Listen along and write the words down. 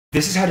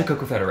This is how to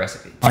cook without a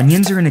recipe.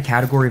 Onions are in a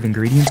category of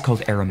ingredients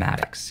called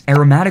aromatics.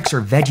 Aromatics are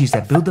veggies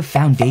that build the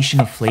foundation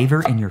of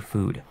flavor in your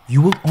food.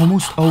 You will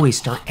almost always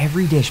start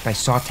every dish by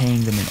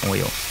sauteing them in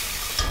oil.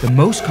 The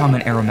most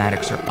common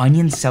aromatics are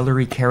onions,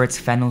 celery, carrots,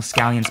 fennel,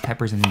 scallions,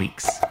 peppers, and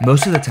leeks.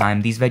 Most of the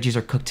time, these veggies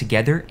are cooked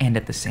together and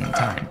at the same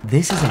time.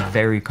 This is a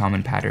very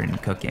common pattern in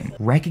cooking.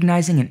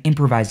 Recognizing and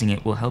improvising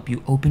it will help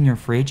you open your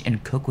fridge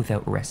and cook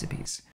without recipes.